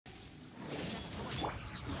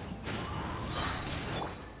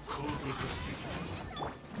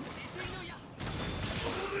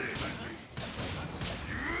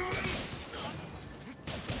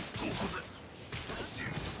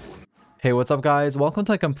Hey, what's up guys? Welcome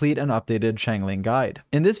to a complete and updated Xiangling guide.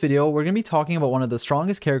 In this video, we're going to be talking about one of the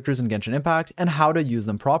strongest characters in Genshin Impact and how to use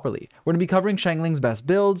them properly. We're going to be covering Xiangling's best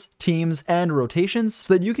builds, teams, and rotations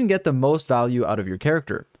so that you can get the most value out of your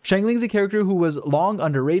character. Xiangling's a character who was long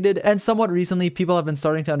underrated, and somewhat recently people have been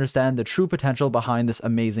starting to understand the true potential behind this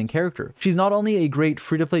amazing character. She's not only a great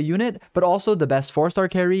free-to-play unit, but also the best 4-star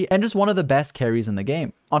carry and just one of the best carries in the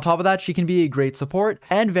game. On top of that, she can be a great support,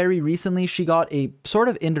 and very recently she got a sort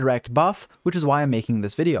of indirect buff, which is why I'm making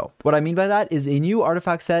this video. What I mean by that is a new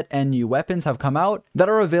artifact set and new weapons have come out that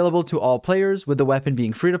are available to all players, with the weapon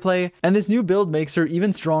being free-to-play, and this new build makes her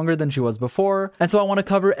even stronger than she was before, and so I want to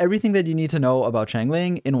cover everything that you need to know about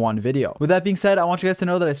Xiangling in one video. With that being said, I want you guys to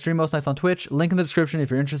know that I stream most nights on Twitch, link in the description if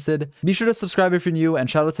you're interested. Be sure to subscribe if you're new, and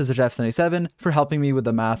shout out to Jeff77 for helping me with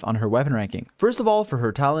the math on her weapon ranking. First of all, for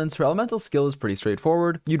her talents, her elemental skill is pretty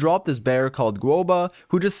straightforward. You drop this bear called Guoba,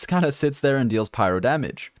 who just kind of sits there and deals pyro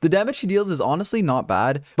damage. The damage he deals is honestly not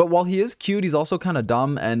bad, but while he is cute, he's also kind of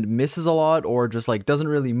dumb and misses a lot, or just like doesn't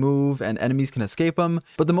really move and enemies can escape him.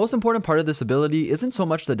 But the most important part of this ability isn't so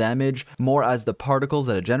much the damage, more as the particles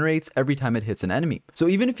that it generates every time it hits an enemy. So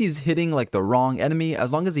even if he's hitting like the wrong enemy,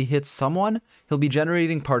 as long as he hits someone, he'll be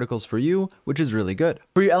generating particles for you, which is really good.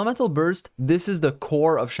 For your elemental burst, this is the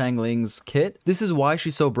core of Xiangling's kit. This is why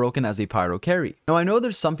she's so broken as a pyro carry. Now I know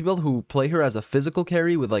there's some people who play her as a physical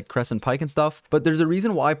carry with like Crescent Pike and stuff, but there's a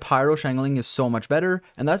reason why pyro Xiangling is so much better,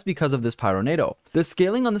 and that's because of this Pyronado. The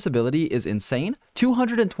scaling on this ability is insane.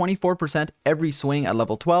 224% every swing at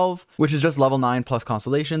level 12, which is just level 9 plus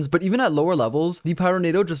Constellations, but even at lower levels, the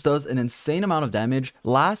Pyronado just does an insane amount of damage,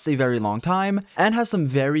 lasts a very long time, and has some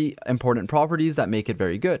very important properties that make it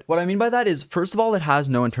very good. What I mean by that is, first of all, it has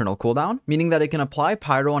no internal cooldown, meaning that it can apply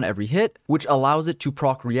pyro on every hit, which allows it to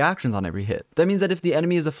proc reactions on every hit. That means that if the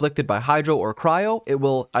enemy is afflicted by hydro or cryo, it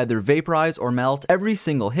will either vaporize or melt every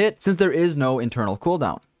single hit, since there is no internal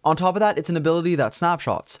cooldown. On top of that, it's an ability that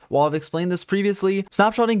snapshots. While I've explained this previously,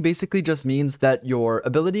 snapshotting basically just means that your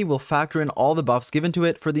ability will factor in all the buffs given to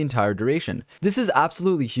it for the entire duration. This is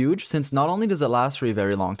absolutely huge, since not only does it last for a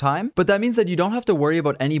very long time, but that means that you don't have to worry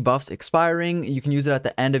about any buffs expiring. You can use it at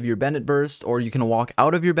the end of your Bennett burst, or you can walk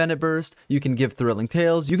out of your Bennett burst. You can give thrilling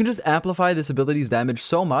tales. You can just amplify this ability's damage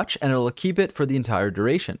so much, and it'll keep it for the entire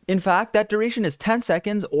duration. In fact, that duration is 10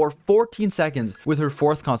 seconds or 14 seconds with her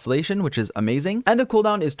 4th constellation, which is amazing, and the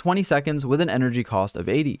cooldown is 20 seconds with an energy cost of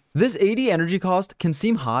 80. This 80 energy cost can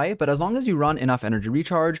seem high, but as long as you run enough energy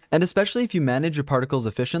recharge, and especially if you manage your particles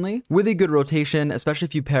efficiently, with a good rotation, especially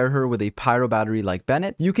if you pair her with a pyro battery like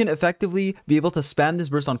Bennett, you can effectively be able to spam this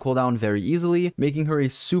burst on cooldown very easily, making her a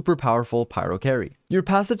super powerful pyro carry. Your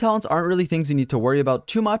passive talents aren't really things you need to worry about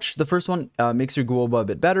too much. The first one makes your Guoba a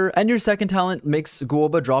bit better, and your second talent makes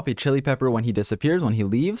Guoba drop a chili pepper when he disappears, when he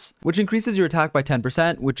leaves, which increases your attack by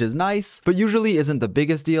 10%, which is nice, but usually isn't the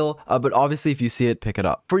biggest deal, but obviously if you see it, pick it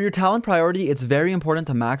up. For your talent priority, it's very important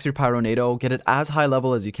to max your Pyronado, get it as high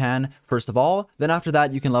level as you can, first of all, then after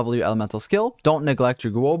that you can level your elemental skill, don't neglect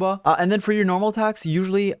your Guoba, and then for your normal attacks,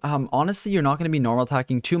 usually, honestly, you're not going to be normal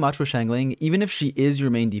attacking too much with Xiangling, even if she is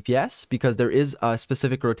your main DPS, because there is a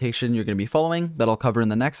specific rotation you're going to be following that I'll cover in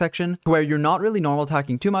the next section, where you're not really normal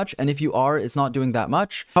attacking too much, and if you are, it's not doing that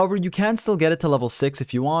much. However, you can still get it to level 6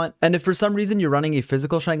 if you want, and if for some reason you're running a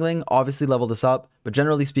physical Xiangling, obviously level this up, but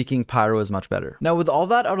generally speaking, pyro is much better. Now with all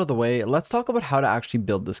that out of the way, let's talk about how to actually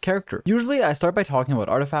build this character. Usually I start by talking about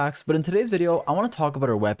artifacts, but in today's video, I want to talk about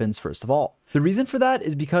her weapons first of all. The reason for that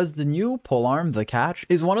is because the new polearm, the catch,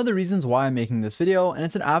 is one of the reasons why I'm making this video, and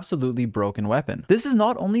it's an absolutely broken weapon. This is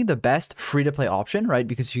not only the best free-to-play option, right,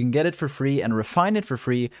 because you can get it for free and refine it for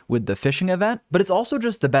free with the fishing event, but it's also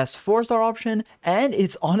just the best 4-star option, and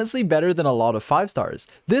it's honestly better than a lot of 5-stars.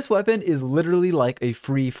 This weapon is literally like a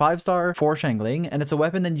free 5-star for Xiangling, and it's a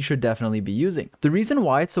weapon that you should definitely be using. The reason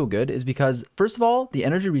why it's so good is because, first of all, the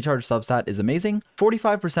energy recharge substat is amazing.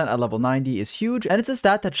 45% at level 90 is huge, and it's a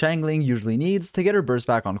stat that Xiangling usually needs to get her burst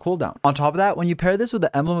back on cooldown. On top of that, when you pair this with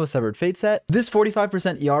the Emblem of Severed Fate set, this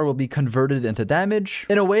 45% ER will be converted into damage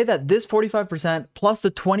in a way that this 45% plus the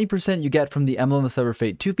 20% you get from the Emblem of Severed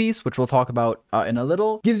Fate 2-piece, which we'll talk about in a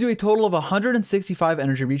little, gives you a total of 165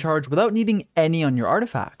 energy recharge without needing any on your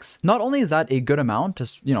artifacts. Not only is that a good amount to,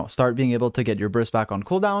 start being able to get your burst back on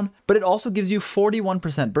cooldown, but it also gives you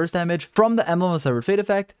 41% burst damage from the Emblem of Severed Fate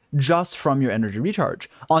effect just from your energy recharge.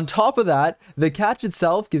 On top of that, the catch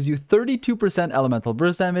itself gives you 32% elemental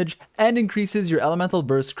burst damage and increases your elemental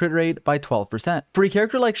burst crit rate by 12%. For a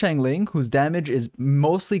character like Xiangling, whose damage is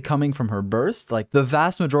mostly coming from her burst, like the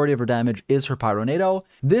vast majority of her damage is her Pyronado,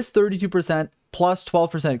 this 32% plus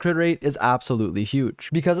 12% crit rate is absolutely huge.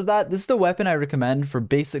 Because of that, this is the weapon I recommend for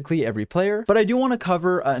basically every player, but I do want to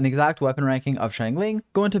cover an exact weapon ranking of Xiangling,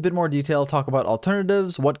 go into a bit more detail, talk about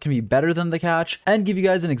alternatives, what can be better than the catch, and give you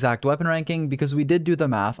guys an exact weapon ranking because we did do the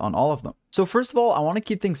math on all of them. So first of all, I want to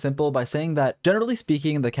keep things simple by saying that generally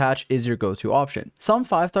speaking, the catch is your go-to option. Some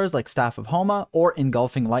 5 stars like Staff of Homa or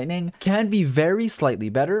Engulfing Lightning can be very slightly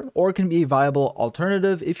better or can be a viable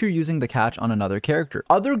alternative if you're using the catch on another character.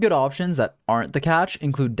 Other good options that aren't the catch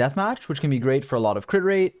include Deathmatch, which can be great for a lot of crit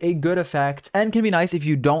rate, a good effect, and can be nice if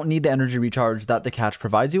you don't need the energy recharge that the catch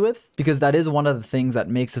provides you with, because that is one of the things that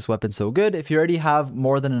makes this weapon so good. If you already have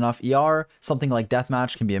more than enough ER, something like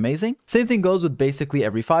Deathmatch can be amazing. Same thing goes with basically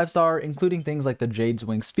every 5 star, including things like the Jade's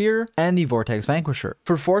Wing Spear and the Vortex Vanquisher.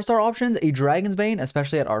 For 4 star options, a Dragon's Bane,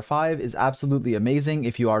 especially at R5, is absolutely amazing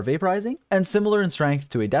if you are vaporizing, and similar in strength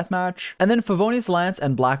to a Deathmatch. And then Favonius Lance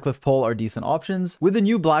and Blackcliff Pole are decent options, with the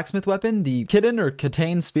new blacksmith weapon, the Kitten or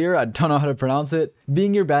Kitane Spear, I don't know how to pronounce it,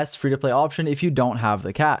 being your best free-to-play option if you don't have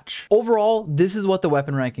the catch. Overall, this is what the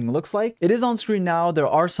weapon ranking looks like. It is on screen now. There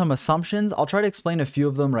are some assumptions. I'll try to explain a few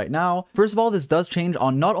of them right now. First of all, this does change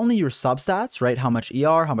on not only your substats, right, how much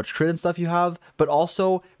ER, how much crit and stuff you have, but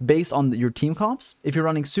also based on your team comps. If you're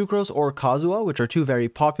running Sucrose or Kazuha, which are 2 very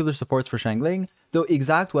popular supports for Xiangling, though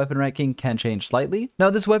exact weapon ranking can change slightly. Now,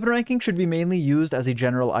 this weapon ranking should be mainly used as a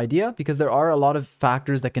general idea because there are a lot of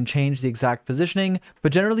factors that can change the exact positioning,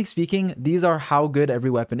 but generally speaking, these are how good every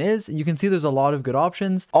weapon is. You can see there's a lot of good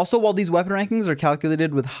options. Also, while these weapon rankings are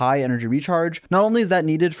calculated with high energy recharge, not only is that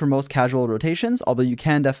needed for most casual rotations, although you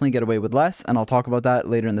can definitely get away with less, and I'll talk about that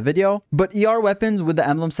later in the video, but ER weapons with the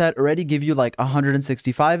emblem set already give you like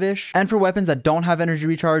 165-ish, and for weapons that don't have energy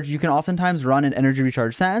recharge, you can oftentimes run an energy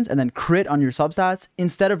recharge Sands and then crit on your substats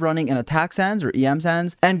instead of running an attack Sands or EM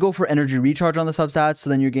Sands and go for energy recharge on the substats, so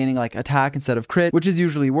then you're gaining like attack instead of crit, which is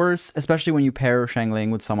usually worse, especially when you pair Xiangling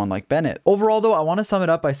with someone like Bennett. Overall though, I want to sum it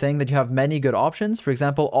up by saying that you have many good options. For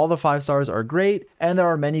example, all the 5 stars are great, and there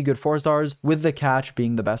are many good 4 stars, with the catch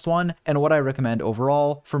being the best one, and what I recommend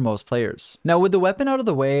overall for most players. Now, with the weapon out of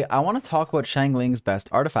the way, I want to talk about Xiangling's best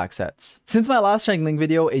artifact sets. Since my last Xiangling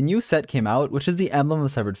video, a new set came out, which is the Emblem of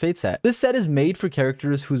Severed Fate set. This set is made for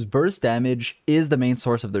characters whose burst damage is the main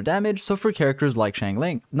source of their damage, so for characters like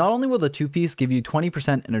Xiangling. Not only will the 2-piece give you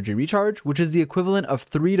 20% energy recharge, which is the equivalent of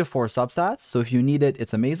 3 to 4 substats, so if you need it,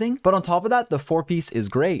 it's amazing, but on top of that, the 4-piece is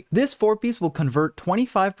great. This 4-piece will convert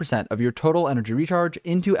 25% of your total energy recharge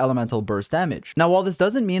into elemental burst damage. Now, while this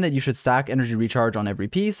doesn't mean that you should stack energy recharge on every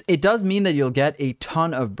piece, it does mean that you'll get a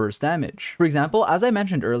ton of burst damage. For example, as I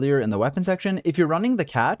mentioned earlier in the weapon section, if you're running the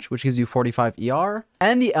catch, which gives you 45 ER,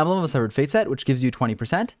 and the Emblem of Severed Fate set, which gives you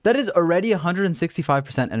 20%, that is already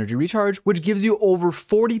 165% energy recharge, which gives you over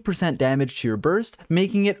 40% damage to your burst,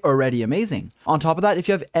 making it already amazing. On top of that, if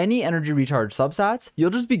you have any energy recharge substats, you'll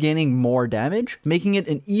just be gaining more damage, making it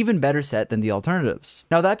an even better set than the alternatives.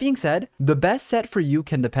 Now, that being said, the best set for you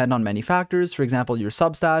can depend on many factors, for example, your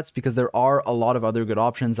substats, because there are a lot of other good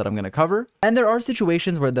options that I'm going to cover. And there are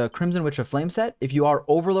situations where the Crimson Witch of Flame set, if you are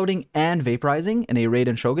overloading and vaporizing in a Raid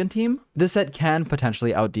and Shogun team, this set can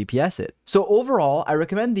potentially out DPS it. So overall, I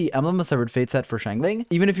recommend the Emblem of Severed Fate set for Xiangling.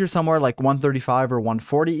 Even if you're somewhere like 135 or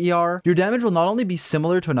 140 ER, your damage will not only be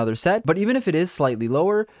similar to another set, but even if it is slightly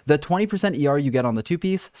lower, the 20% ER you get on the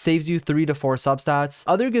 2-piece saves you 3 to 4 substats.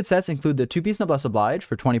 Other good sets include the 2-piece Noblesse Oblige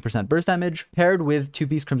for 20% burst damage, paired with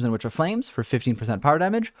 2-piece Crimson Witch of Flames for 15% power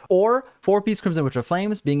damage, or 4-piece Crimson Witch of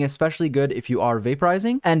Flames being especially good if you are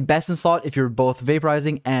vaporizing, and best in slot if you're both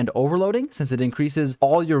vaporizing and overloading, since it increases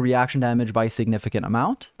all your reaction damage by a significant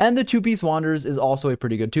amount. And the 2-piece Wanderers is also a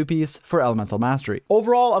pretty good 2-piece for Elemental Mastery.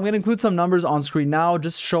 Overall, I'm going to include some numbers on screen now,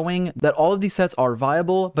 just showing that all of these sets are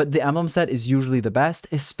viable, but the Emblem set is usually the best,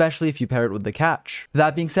 especially if you pair it with the catch.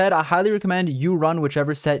 That being said, I highly recommend you run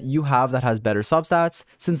whichever set you have that has better substats,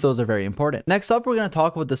 since those are very important. Next up, we're going to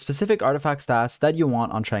talk about the specific artifact stats that you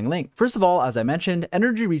want on Xiangling. First of all, as I mentioned,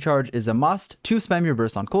 energy recharge is a must to spam your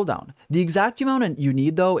burst on cooldown. The exact amount you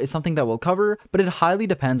need though is something that we'll cover, but it highly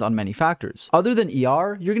depends on many factors. Other than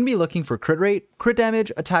ER, you're going to be looking for crit rate, crit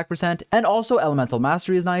damage, attack percent, and also elemental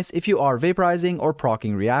mastery is nice if you are vaporizing or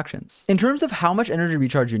proccing reactions. In terms of how much energy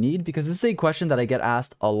recharge you need, because this is a question that I get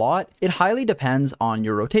asked a lot, it highly depends on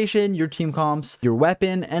your rotation, your team comps, your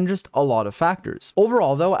weapon, and just a lot of factors.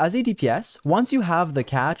 Overall though, as a DPS, once you have the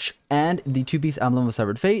catch, and the 2-piece Emblem of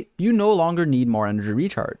Severed Fate, you no longer need more energy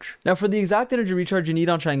recharge. Now for the exact energy recharge you need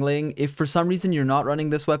on Xiangling, if for some reason you're not running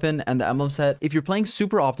this weapon and the emblem set, if you're playing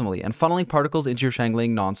super optimally and funneling particles into your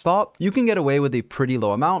Xiangling non-stop, you can get away with a pretty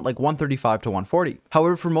low amount, like 135 to 140.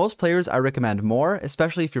 However, for most players, I recommend more,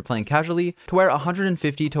 especially if you're playing casually, to where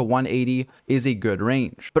 150 to 180 is a good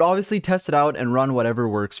range. But obviously test it out and run whatever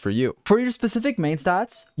works for you. For your specific main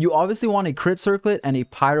stats, you obviously want a crit circlet and a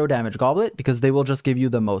pyro damage goblet because they will just give you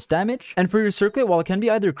the most damage. And for your circlet, while it can be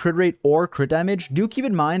either crit rate or crit damage, do keep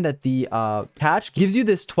in mind that the catch gives you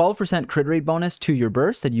this 12% crit rate bonus to your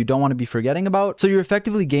burst that you don't want to be forgetting about. So you're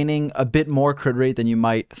effectively gaining a bit more crit rate than you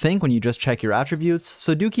might think when you just check your attributes.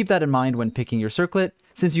 So do keep that in mind when picking your circlet,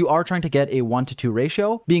 since you are trying to get a 1-to-2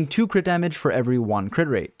 ratio, being 2 crit damage for every 1 crit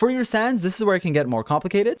rate. For your sands, this is where it can get more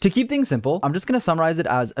complicated. To keep things simple, I'm just going to summarize it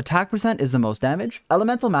as attack percent is the most damage,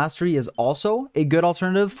 elemental mastery is also a good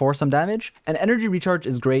alternative for some damage, and energy recharge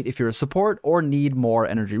is great if you're a support or need more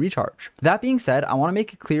energy recharge. That being said, I want to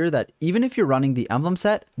make it clear that even if you're running the emblem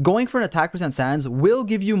set, going for an attack percent sands will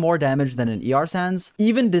give you more damage than an ER sands,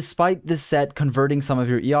 even despite this set converting some of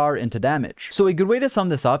your ER into damage. So a good way to sum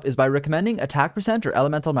this up is by recommending attack percent or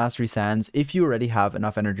elemental mastery sands if you already have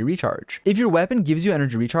enough energy recharge. If your weapon gives you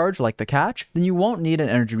energy recharge like the catch, then you won't need an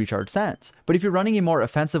energy recharge sands. But if you're running a more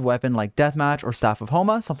offensive weapon like Deathmatch or Staff of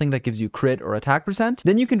Homa, something that gives you crit or attack percent,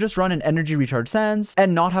 then you can just run an energy recharge sands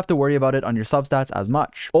and not have to worry about it on your substats as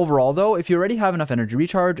much. Overall though, if you already have enough energy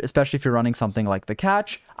recharge, especially if you're running something like the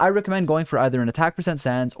catch, I recommend going for either an attack percent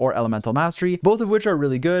sands or elemental mastery, both of which are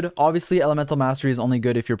really good. Obviously elemental mastery is only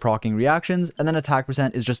good if you're proccing reactions, and then attack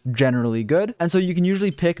percent is just generally good, and so you can usually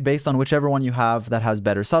pick based on whichever one you have that has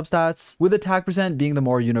better substats, with attack percent being the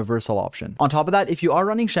more universal option. On top of that, if you are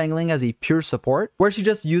running Xiangling as a pure support, where she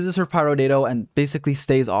just uses her Pyronado and basically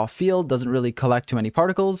stays off field, doesn't really collect too many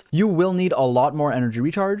particles, you will need a lot more energy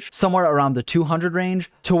recharge, somewhere around the 200 range,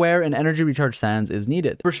 to where an energy recharge sands is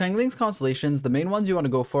needed. For Xiangling's constellations, the main ones you want to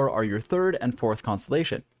go for are your 3rd and 4th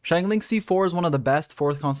constellation. Xiangling C4 is one of the best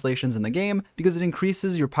 4th constellations in the game because it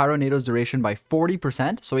increases your Pyronado's duration by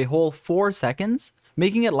 40%, so a whole 4 seconds,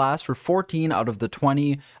 making it last for 14 out of the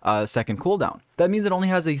 20 second cooldown. That means it only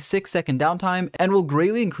has a 6-second downtime and will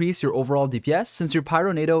greatly increase your overall DPS since your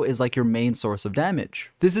Pyronado is like your main source of damage.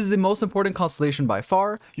 This is the most important constellation by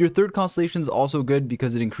far. Your 3rd constellation is also good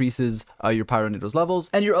because it increases your Pyronado's levels,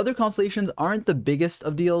 and your other constellations aren't the biggest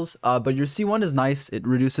of deals, but your C1 is nice. It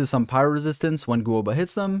reduces some pyro resistance when Guoba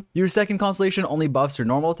hits them. Your 2nd constellation only buffs your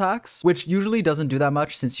normal attacks, which usually doesn't do that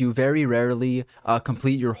much since you very rarely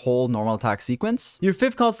complete your whole normal attack sequence. Your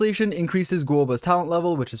 5th constellation increases Guoba's talent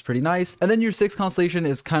level, which is pretty nice, and then your 6th constellation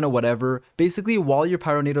is kind of whatever. Basically, while your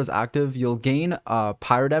Pyronado is active, you'll gain a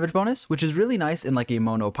pyro damage bonus, which is really nice in like a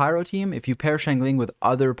mono pyro team. If you pair Xiangling with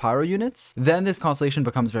other pyro units, then this constellation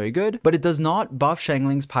becomes very good, but it does not buff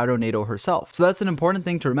Xiangling's Pyronado herself. So that's an important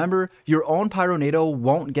thing to remember. Your own Pyronado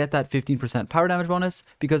won't get that 15% pyro damage bonus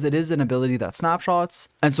because it is an ability that snapshots,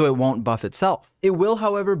 and so it won't buff itself. It will,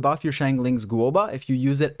 however, buff your Xiangling's Guoba if you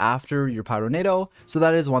use it after your Pyronado, so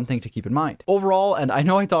that is one thing to keep in mind. Overall, and I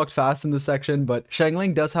know I talked fast in this section, but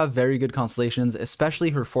Xiangling does have very good constellations, especially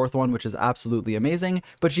her 4th one, which is absolutely amazing,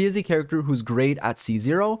 but she is a character who's great at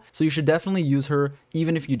C0, so you should definitely use her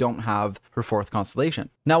even if you don't have her 4th constellation.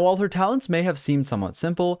 Now, while her talents may have seemed somewhat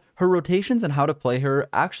simple, her rotations and how to play her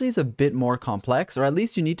actually is a bit more complex, or at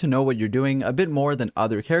least you need to know what you're doing a bit more than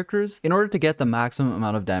other characters in order to get the maximum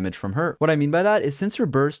amount of damage from her. What I mean by that is, since her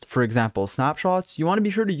burst, for example, snapshots, you want to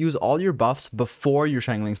be sure to use all your buffs before your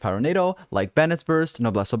Xiangling's Pyronado, like Bennett's burst,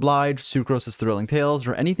 Noblesse Oblige, Sucrose's Thrilling Tales,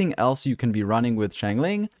 or anything else you can be running with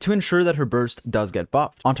Xiangling to ensure that her burst does get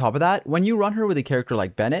buffed. On top of that, when you run her with a character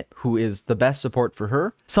like Bennett, who is the best support for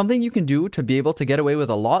her, something you can do to be able to get away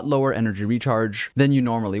with a lot lower energy recharge than you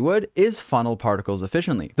normally would is funnel particles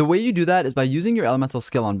efficiently. The way you do that is by using your elemental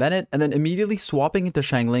skill on Bennett and then immediately swapping into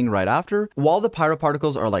Xiangling right after, while the pyro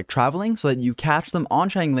particles are like traveling, so that you catch them on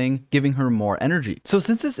Xiangling, giving her more energy. So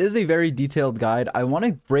since this is a very detailed guide, I want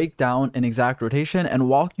to break down an exact rotation and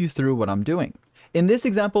walk you through what I'm doing. In this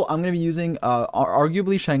example, I'm going to be using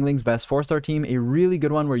arguably Xiangling's best 4-star team, a really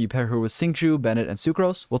good one where you pair her with Xingqiu, Bennett, and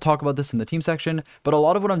Sucrose. We'll talk about this in the team section, but a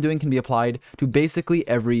lot of what I'm doing can be applied to basically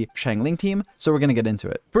every Xiangling team, so we're going to get into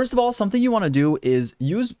it. First of all, something you want to do is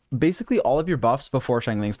use basically all of your buffs before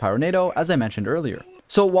Xiangling's Pyronado, as I mentioned earlier.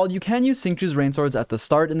 So while you can use Xingqiu's Rain Swords at the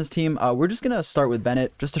start in this team, we're just going to start with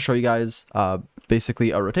Bennett just to show you guys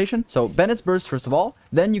basically a rotation. So Bennett's burst first of all,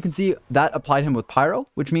 then you can see that applied him with Pyro,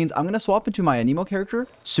 which means I'm going to swap into my Anemo character,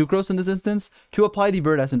 Sucrose in this instance, to apply the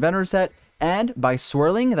Birdess Inventor set, and by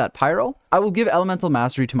swirling that Pyro, I will give elemental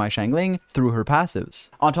mastery to my Xiangling through her passives.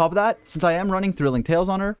 On top of that, since I am running Thrilling Tales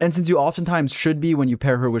on her, and since you oftentimes should be when you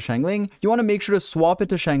pair her with Xiangling, you want to make sure to swap it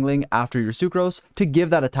to Xiangling after your Sucrose to give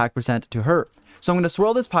that attack percent to her. So I'm going to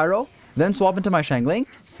swirl this Pyro, then swap into my Xiangling,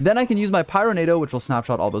 then I can use my Pyronado, which will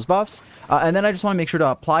snapshot all those buffs, and then I just want to make sure to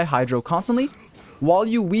apply Hydro constantly, while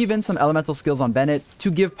you weave in some elemental skills on Bennett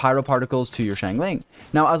to give Pyro Particles to your Xiangling.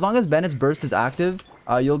 Now, as long as Bennett's burst is active,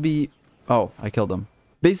 you'll be... Oh, I killed him.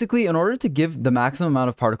 Basically, in order to give the maximum amount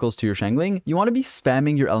of particles to your Xiangling, you want to be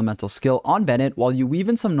spamming your elemental skill on Bennett while you weave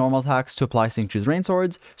in some normal attacks to apply Xingqiu's Rain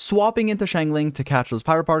Swords, swapping into Xiangling to catch those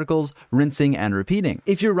pyro particles, rinsing and repeating.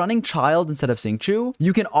 If you're running Child instead of Xingqiu,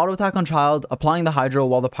 you can auto attack on Child, applying the Hydro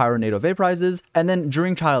while the Pyronado vaporizes, and then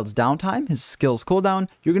during Child's downtime, his skill's cooldown,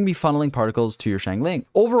 you're going to be funneling particles to your Xiangling.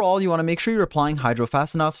 Overall, you want to make sure you're applying Hydro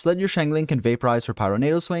fast enough so that your Xiangling can vaporize her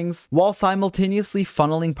Pyronado swings, while simultaneously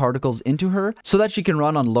funneling particles into her so that she can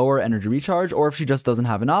run on lower energy recharge, or if she just doesn't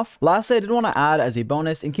have enough. Lastly, I did want to add as a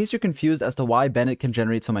bonus, in case you're confused as to why Bennett can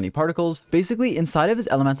generate so many particles, basically inside of his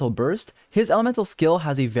elemental burst, his elemental skill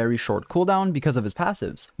has a very short cooldown because of his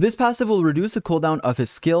passives. This passive will reduce the cooldown of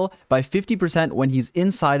his skill by 50% when he's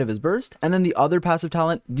inside of his burst, and then the other passive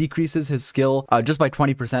talent decreases his skill just by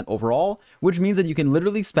 20% overall, which means that you can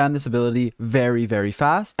literally spam this ability very, very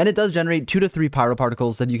fast, and it does generate 2 to 3 pyro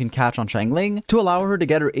particles that you can catch on Xiangling to allow her to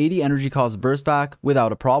get her 80 energy cost burst back without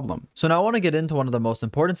a problem. So now I want to get into one of the most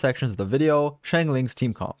important sections of the video, Xiangling's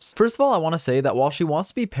team comps. First of all, I want to say that while she wants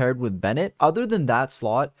to be paired with Bennett, other than that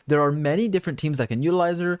slot, there are many different teams that can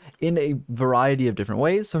utilize her in a variety of different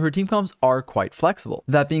ways, so her team comps are quite flexible.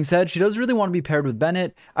 That being said, she does really want to be paired with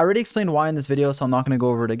Bennett. I already explained why in this video, so I'm not going to go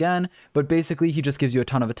over it again, but basically he just gives you a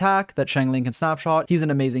ton of attack that Xiangling can snapshot. He's an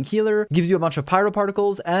amazing healer, gives you a bunch of pyro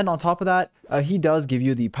particles, and on top of that, he does give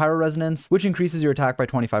you the pyro resonance, which increases your attack by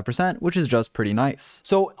 25%, which is just pretty nice.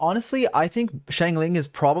 So honestly, I think Xiangling is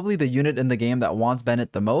probably the unit in the game that wants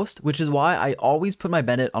Bennett the most, which is why I always put my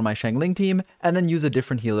Bennett on my Xiangling team and then use a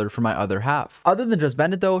different healer for my other half. Other than just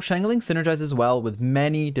Bennett though, Xiangling synergizes well with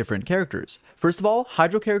many different characters. First of all,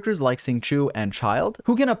 Hydro characters like Xingqiu and Child,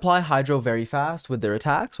 who can apply Hydro very fast with their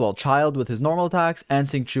attacks, while Child with his normal attacks and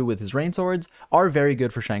Xingqiu with his Rain Swords are very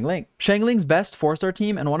good for Xiangling. Xiangling's best 4-star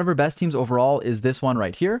team and one of her best teams overall is this one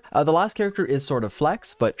right here. The last character is sort of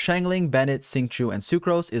flex, but Xiangling, Bennett, Xingqiu, and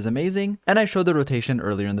Sucrose is amazing, and I showed the rotation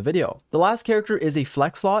earlier in the video. The last character is a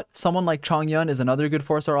flex slot. Someone like Chongyun is another good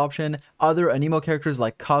 4-star option. Other Anemo characters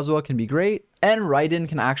like Kazuha can be great, and Raiden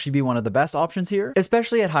can actually be one of the best options here,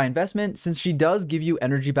 especially at high investment, since she does give you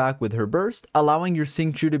energy back with her burst, allowing your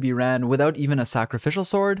Xingqiu to be ran without even a sacrificial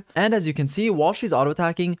sword. And as you can see, while she's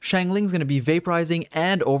auto-attacking, Xiangling's going to be vaporizing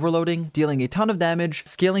and overloading, dealing a ton of damage,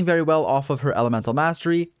 scaling very well off of her elemental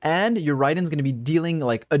mastery, and your Raiden's going to be dealing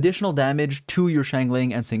like additional damage to your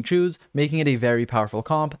Xiangling and Xingqiu's, making it a very powerful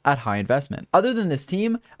comp at high investment. Other than this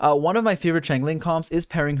team, one of my favorite Xiangling comps is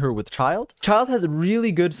pairing her with Child. Child has a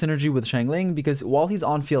really good synergy with Xiangling because while he's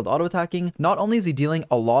on field auto attacking, not only is he dealing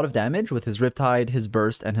a lot of damage with his Riptide, his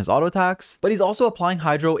burst, and his auto attacks, but he's also applying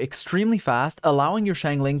Hydro extremely fast, allowing your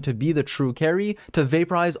Xiangling to be the true carry to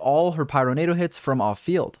vaporize all her Pyronado hits from off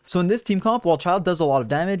field. So in this team comp, while Child does a lot of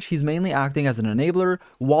damage, he's mainly acting as an enabler,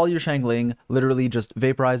 while your Xiangling literally just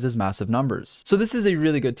vaporizes massive numbers. So this is a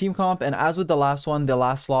really good team comp, and as with the last one, the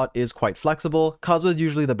last slot is quite flexible. Kazuha is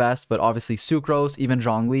usually the best, but obviously Sucrose, even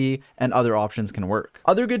Zhongli, and other options can work.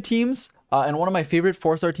 Other good teams, and one of my favorite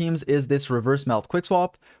 4-star teams is this reverse melt quick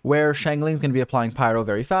swap, where Xiangling's going to be applying Pyro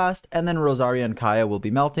very fast, and then Rosaria and Kaya will be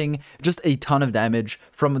melting just a ton of damage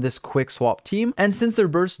from this quick swap team. And since their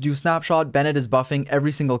bursts do snapshot, Bennett is buffing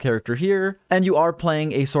every single character here, and you are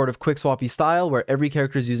playing a sort of quick swappy style where every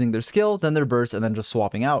character is using their skill, then their burst, and then just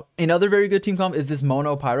swapping out. Another very good team comp is this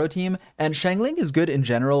mono Pyro team, and Xiangling is good in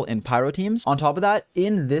general in Pyro teams. On top of that,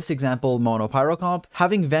 in this example mono Pyro comp,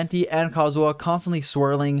 having Venti and Kazuha constantly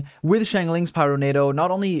swirling with Xiangling's Pyronado,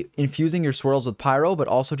 not only infusing your swirls with Pyro, but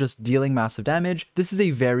also just dealing massive damage, this is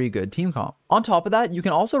a very good team comp. On top of that, you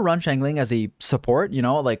can also run Xiangling as a support, you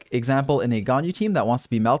know, like example in a Ganyu team that wants to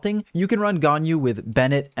be melting, you can run Ganyu with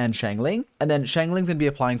Bennett and Xiangling, and then Xiangling's gonna be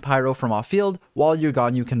applying Pyro from off field while your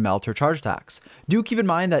Ganyu can melt her charge attacks. Do keep in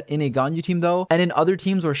mind that in a Ganyu team though, and in other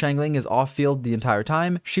teams where Xiangling is off field the entire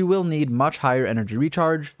time, she will need much higher energy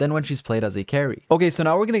recharge than when she's played as a carry. Okay, so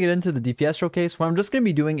now we're gonna get into the DPS showcase where I'm just gonna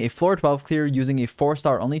be doing a floor 12 self-clear using a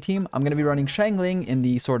 4-star only team, I'm going to be running Xiangling in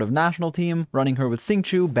the sort of national team, running her with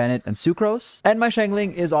Xingqiu, Bennett, and Sucrose. And my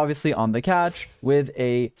Xiangling is obviously on the catch with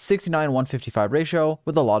a 69-155 ratio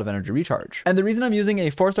with a lot of energy recharge. And the reason I'm using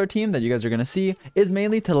a 4-star team that you guys are going to see is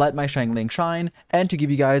mainly to let my Xiangling shine and to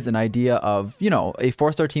give you guys an idea of, you know, a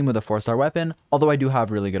 4-star team with a 4-star weapon, although I do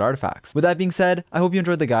have really good artifacts. With that being said, I hope you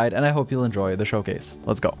enjoyed the guide and I hope you'll enjoy the showcase.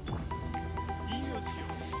 Let's go.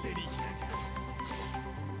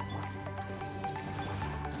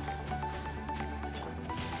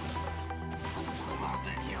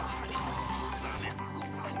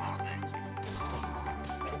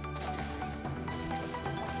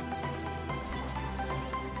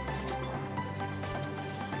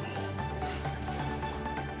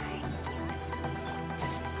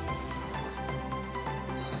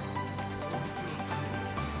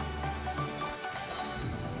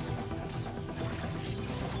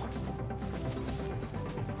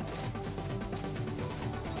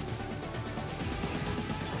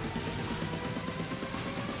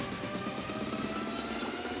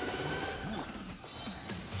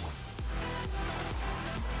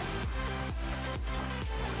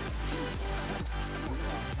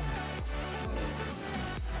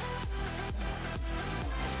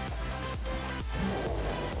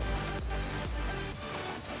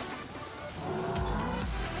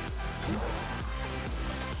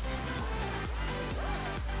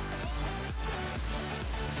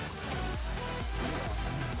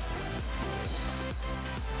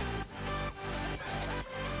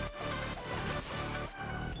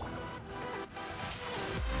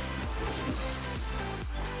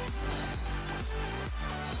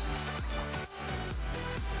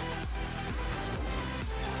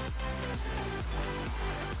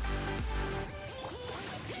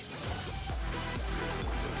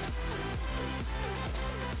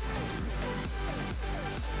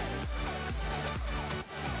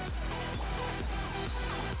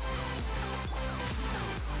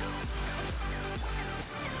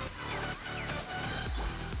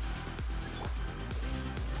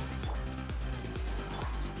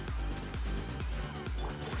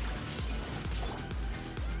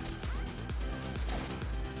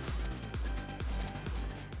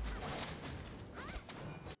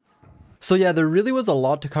 So yeah, there really was a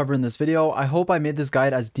lot to cover in this video. I hope I made this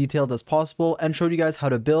guide as detailed as possible and showed you guys how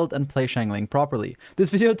to build and play Xiangling properly. This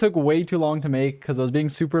video took way too long to make because I was being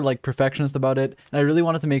super like perfectionist about it and I really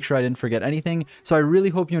wanted to make sure I didn't forget anything. So I really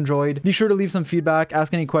hope you enjoyed. Be sure to leave some feedback,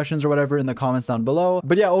 ask any questions or whatever in the comments down below.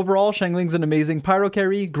 But yeah, overall Xiangling's an amazing pyro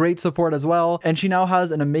carry, great support as well, and she now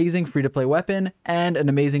has an amazing free-to-play weapon and an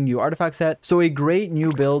amazing new artifact set. So a great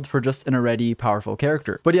new build for just an already powerful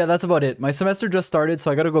character. But yeah, that's about it. My semester just started, so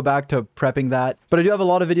I gotta go back to prepping that, but I do have a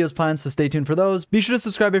lot of videos planned, so stay tuned for those. Be sure to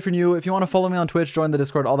subscribe if you're new. If you want to follow me on Twitch, join the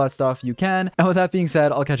Discord, all that stuff, you can. And with that being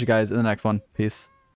said, I'll catch you guys in the next one. Peace.